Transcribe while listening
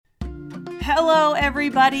Hello,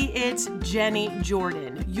 everybody. It's Jenny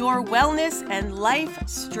Jordan, your wellness and life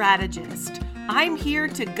strategist. I'm here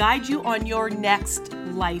to guide you on your next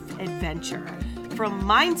life adventure. From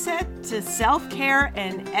mindset to self-care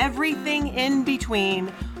and everything in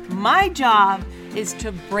between, my job is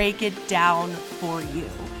to break it down for you.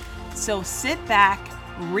 So sit back,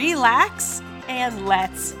 relax, and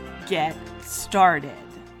let's get started.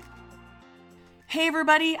 Hey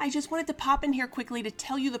everybody, I just wanted to pop in here quickly to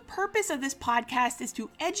tell you the purpose of this podcast is to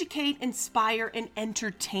educate, inspire, and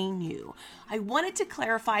entertain you. I wanted to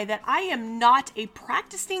clarify that I am not a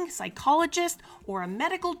practicing psychologist or a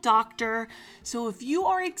medical doctor, so if you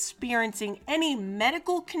are experiencing any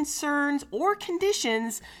medical concerns or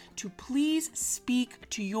conditions, to please speak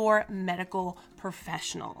to your medical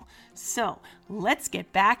professional. So let's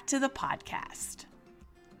get back to the podcast.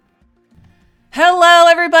 Hello,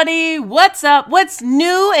 everybody. What's up? What's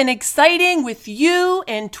new and exciting with you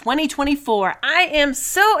in 2024? I am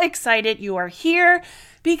so excited you are here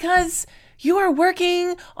because you are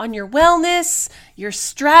working on your wellness, your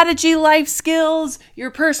strategy, life skills, your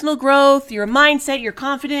personal growth, your mindset, your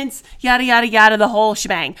confidence, yada, yada, yada, the whole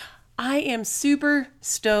shebang. I am super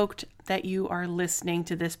stoked that you are listening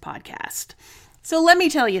to this podcast. So let me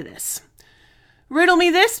tell you this. Riddle me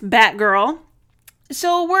this, Batgirl.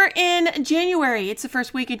 So we're in January. It's the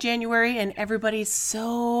first week of January and everybody's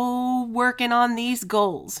so working on these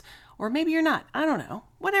goals. Or maybe you're not. I don't know.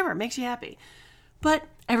 Whatever makes you happy. But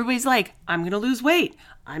everybody's like, I'm going to lose weight.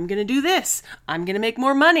 I'm going to do this. I'm going to make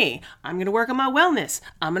more money. I'm going to work on my wellness.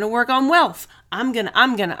 I'm going to work on wealth. I'm going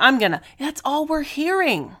to. That's all we're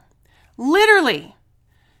hearing. Literally.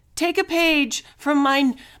 Take a page from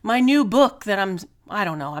my new book that I'm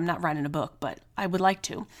not writing a book, but I would like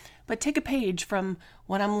to. But take a page from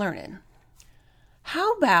what I'm learning.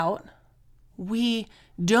 How about we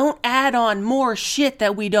don't add on more shit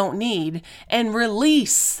that we don't need and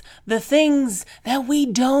release the things that we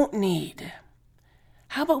don't need?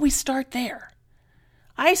 How about we start there?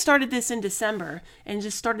 I started this in December and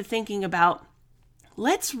just started thinking about,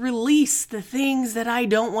 let's release the things that I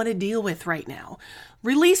don't want to deal with right now.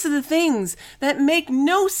 Release the things that make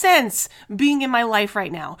no sense being in my life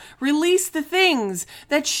right now. Release the things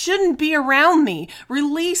that shouldn't be around me.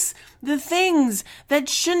 Release the things that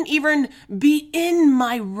shouldn't even be in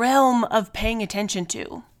my realm of paying attention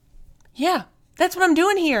to. Yeah, that's what I'm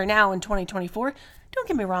doing here now in 2024. Don't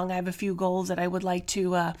get me wrong, I have a few goals that I would like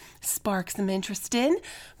to spark some interest in,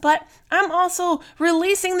 but I'm also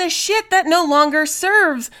releasing the shit that no longer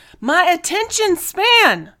serves my attention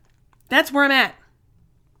span. That's where I'm at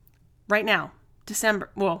right now,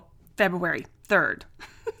 February 3rd,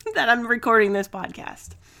 that I'm recording this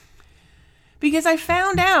podcast. Because I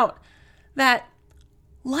found out that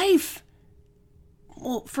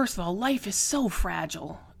first of all, life is so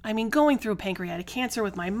fragile. I mean, going through pancreatic cancer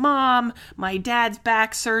with my mom, my dad's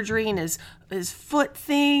back surgery and his foot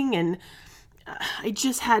thing, and I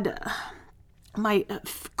just had my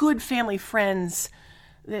good family friends.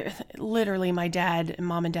 Literally, my dad and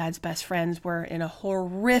mom and dad's best friends were in a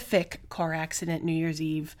horrific car accident New Year's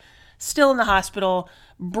Eve, still in the hospital,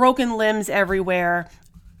 broken limbs everywhere.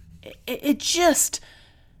 It just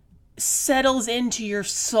settles into your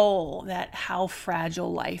soul that how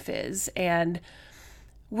fragile life is. And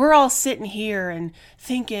we're all sitting here and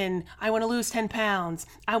thinking, I want to lose 10 pounds.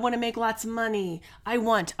 I want to make lots of money. I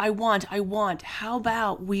want. How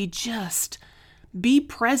about we just be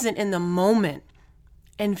present in the moment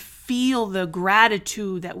and feel the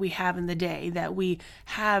gratitude that we have in the day, that we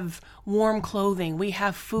have warm clothing, we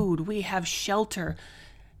have food, we have shelter,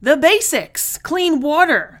 the basics, clean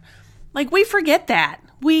water. Like, we forget that.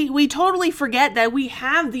 We totally forget that we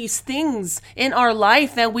have these things in our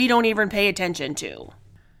life that we don't even pay attention to.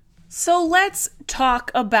 So let's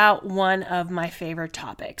talk about one of my favorite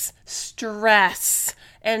topics, stress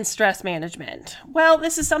and stress management. Well,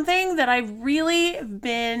 this is something that I've really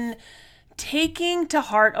been taking to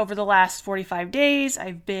heart over the last 45 days.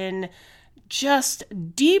 I've been just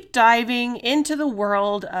deep diving into the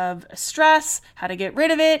world of stress, how to get rid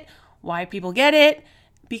of it, why people get it,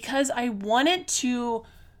 because I wanted to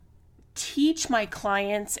teach my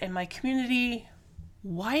clients and my community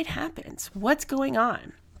why it happens, what's going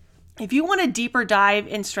on. If you want a deeper dive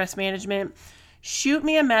in stress management, shoot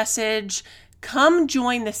me a message. Come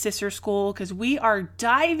join the Sister School because we are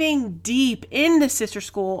diving deep in the Sister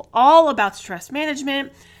School all about stress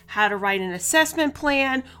management, how to write an assessment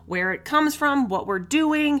plan, where it comes from, what we're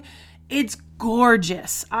doing. It's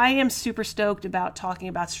gorgeous. I am super stoked about talking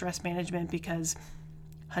about stress management because,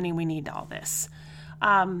 honey, we need all this.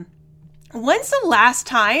 When's the last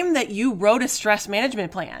time that you wrote a stress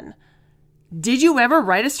management plan? Did you ever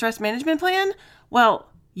write a stress management plan? Well,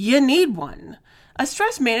 you need one. A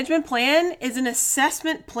stress management plan is an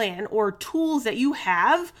assessment plan or tools that you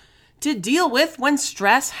have to deal with when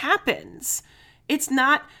stress happens. It's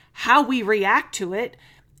not how we react to it.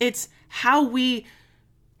 It's how we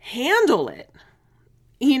handle it.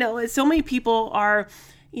 So many people are,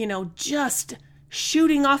 just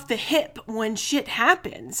shooting off the hip when shit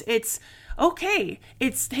happens. It's okay.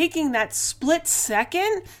 It's taking that split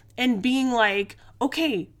second and being like,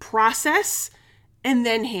 okay, process and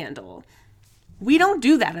then handle. We don't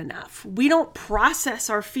do that enough. We don't process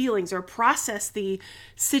our feelings or process the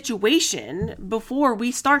situation before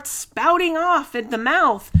we start spouting off at the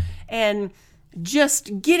mouth and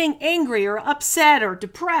just getting angry or upset or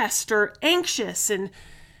depressed or anxious. And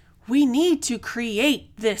we need to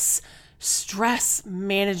create this stress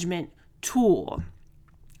management tool.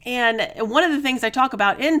 And one of the things I talk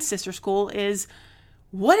about in Sister School is,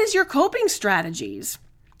 what is your coping strategies?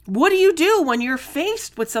 What do you do when you're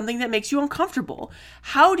faced with something that makes you uncomfortable?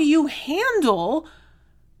 How do you handle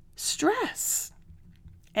stress?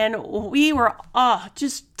 And we were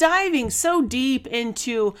just diving so deep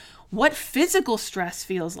into what physical stress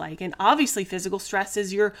feels like. And obviously physical stress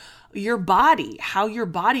is your body, how your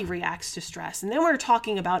body reacts to stress. And then we're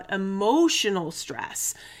talking about emotional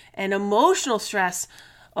stress. And emotional stress,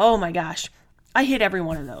 oh my gosh, I hit every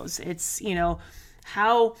one of those. It's,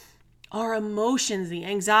 how our emotions, the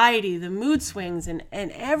anxiety, the mood swings, and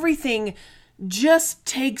everything just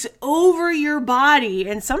takes over your body.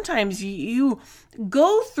 And sometimes you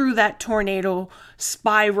go through that tornado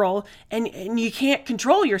spiral and you can't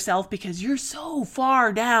control yourself because you're so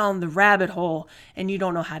far down the rabbit hole and you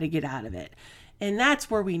don't know how to get out of it. And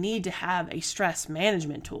that's where we need to have a stress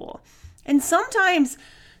management tool. And sometimes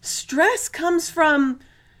stress comes from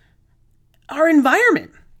our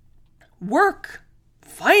environment, work,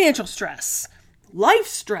 financial stress, life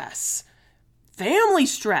stress, family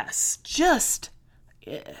stress, just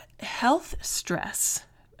health stress,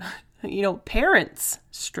 parents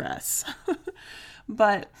stress.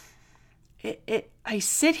 But I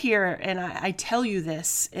sit here and I tell you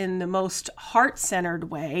this in the most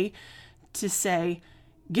heart-centered way to say,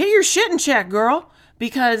 get your shit in check, girl,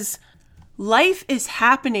 because life is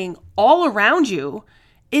happening all around you.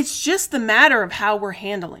 It's just the matter of how we're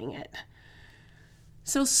handling it.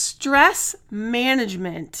 So stress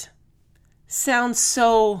management sounds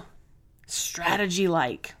so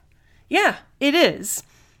strategy-like. Yeah, it is.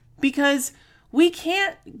 Because we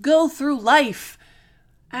can't go through life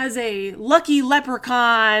as a lucky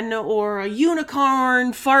leprechaun or a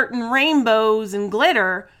unicorn farting rainbows and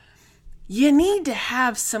glitter. You need to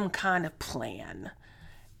have some kind of plan.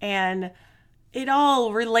 And it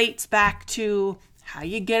all relates back to how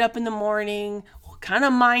you get up in the morning, what kind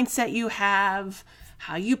of mindset you have,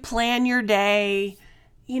 how you plan your day.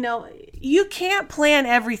 You can't plan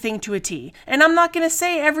everything to a T. And I'm not going to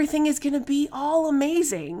say everything is going to be all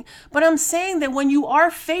amazing, but I'm saying that when you are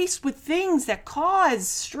faced with things that cause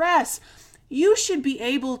stress, you should be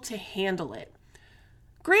able to handle it.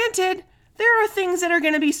 Granted, there are things that are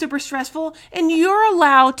going to be super stressful, and you're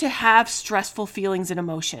allowed to have stressful feelings and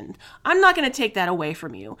emotion. I'm not going to take that away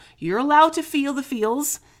from you. You're allowed to feel the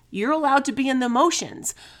feels. You're allowed to be in the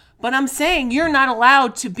emotions. But I'm saying you're not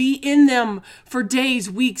allowed to be in them for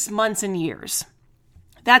days, weeks, months, and years.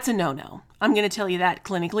 That's a no-no. I'm going to tell you that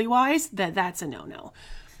clinically wise, that's a no-no.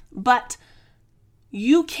 But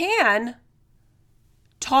you can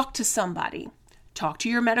talk to somebody. Talk to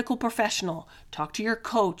your medical professional. Talk to your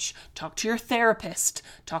coach. Talk to your therapist.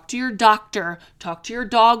 Talk to your doctor. Talk to your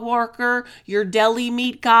dog walker, your deli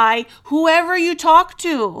meat guy, whoever you talk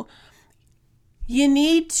to. You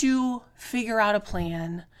need to figure out a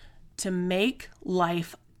plan to make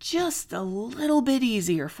life just a little bit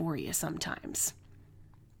easier for you sometimes.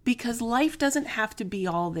 Because life doesn't have to be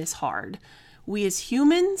all this hard. We as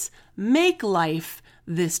humans make life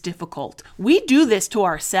this difficult. We do this to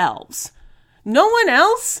ourselves. No one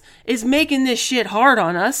else is making this shit hard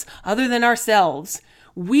on us other than ourselves.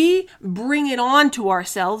 We bring it on to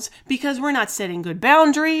ourselves because we're not setting good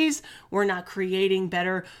boundaries. We're not creating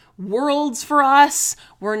better worlds for us.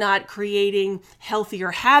 We're not creating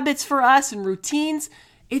healthier habits for us and routines.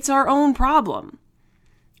 It's our own problem.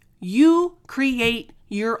 You create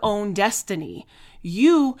your own destiny.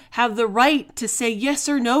 You have the right to say yes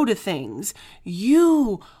or no to things.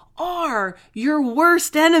 You are your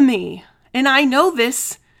worst enemy. And I know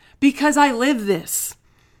this because I live this.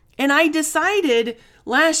 And I decided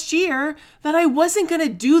last year that I wasn't going to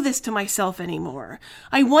do this to myself anymore.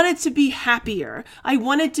 I wanted to be happier. I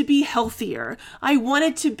wanted to be healthier. I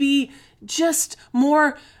wanted to be just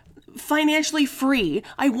more financially free.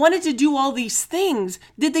 I wanted to do all these things.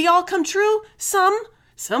 Did they all come true? Some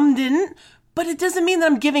didn't, but it doesn't mean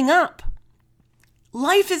that I'm giving up.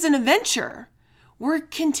 Life is an adventure. We're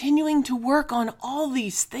continuing to work on all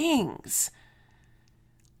these things.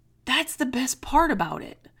 That's the best part about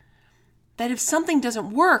it. That if something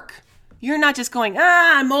doesn't work, you're not just going,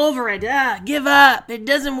 I'm over it, give up, it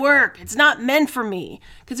doesn't work, it's not meant for me.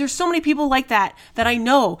 Because there's so many people like that I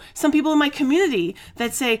know. Some people in my community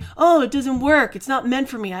that say, it doesn't work, it's not meant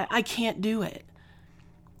for me, I can't do it.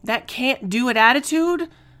 That can't do it attitude,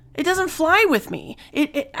 it doesn't fly with me.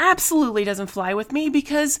 It absolutely doesn't fly with me,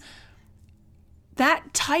 because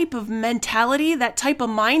that type of mentality, that type of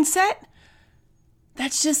mindset,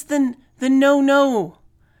 that's just the no.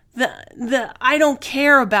 The I don't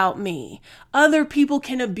care about me. Other people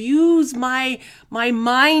can abuse my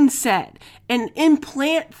mindset and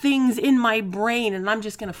implant things in my brain, and I'm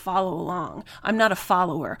just going to follow along. I'm not a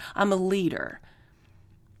follower. I'm a leader.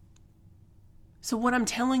 So what I'm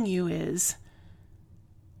telling you is,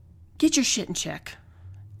 get your shit in check.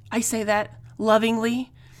 I say that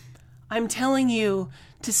lovingly. I'm telling you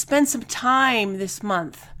to spend some time this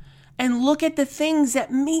month and look at the things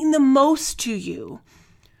that mean the most to you.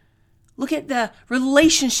 Look at the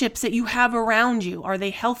relationships that you have around you. Are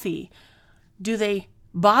they healthy? Do they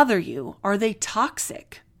bother you? Are they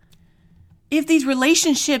toxic? If these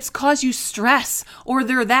relationships cause you stress or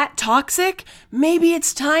they're that toxic, maybe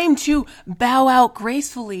it's time to bow out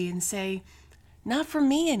gracefully and say, not for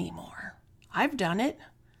me anymore. I've done it.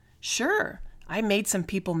 Sure, I made some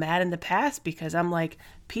people mad in the past because I'm like,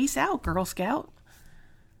 peace out, Girl Scout.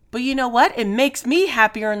 But you know what? It makes me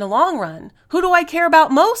happier in the long run. Who do I care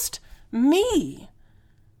about most? Me.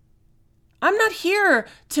 I'm not here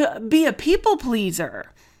to be a people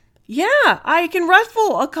pleaser. Yeah, I can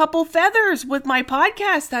ruffle a couple feathers with my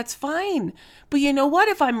podcast. That's fine. But you know what?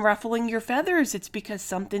 If I'm ruffling your feathers, it's because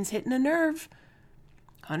something's hitting a nerve.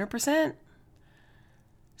 100%.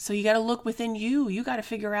 So you got to look within you. You got to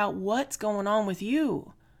figure out what's going on with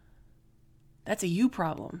you. That's a you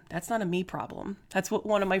problem. That's not a me problem. That's what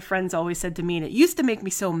one of my friends always said to me. And it used to make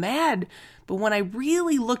me so mad. But when I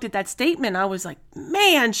really looked at that statement, I was like,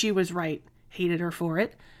 man, she was right. Hated her for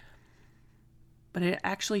it. But it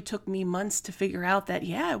actually took me months to figure out that,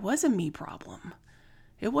 yeah, it was a me problem.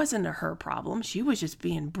 It wasn't a her problem. She was just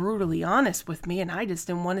being brutally honest with me, and I just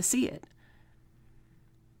didn't want to see it.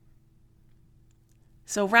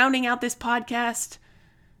 So rounding out this podcast,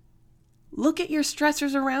 look at your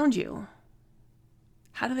stressors around you.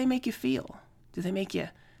 How do they make you feel? Do they make you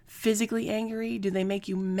physically angry? Do they make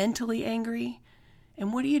you mentally angry?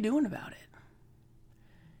 And what are you doing about it?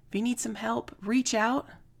 If you need some help, reach out.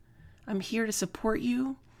 I'm here to support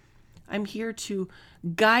you. I'm here to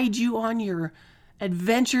guide you on your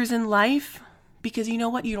adventures in life, because you know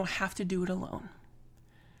what? You don't have to do it alone.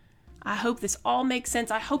 I hope this all makes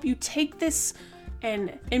sense. I hope you take this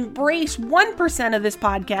and embrace 1% of this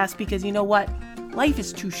podcast, because you know what? Life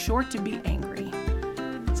is too short to be angry.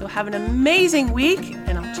 So have an amazing week,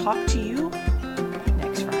 and I'll talk to you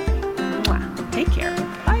next Friday. Mwah. Take care.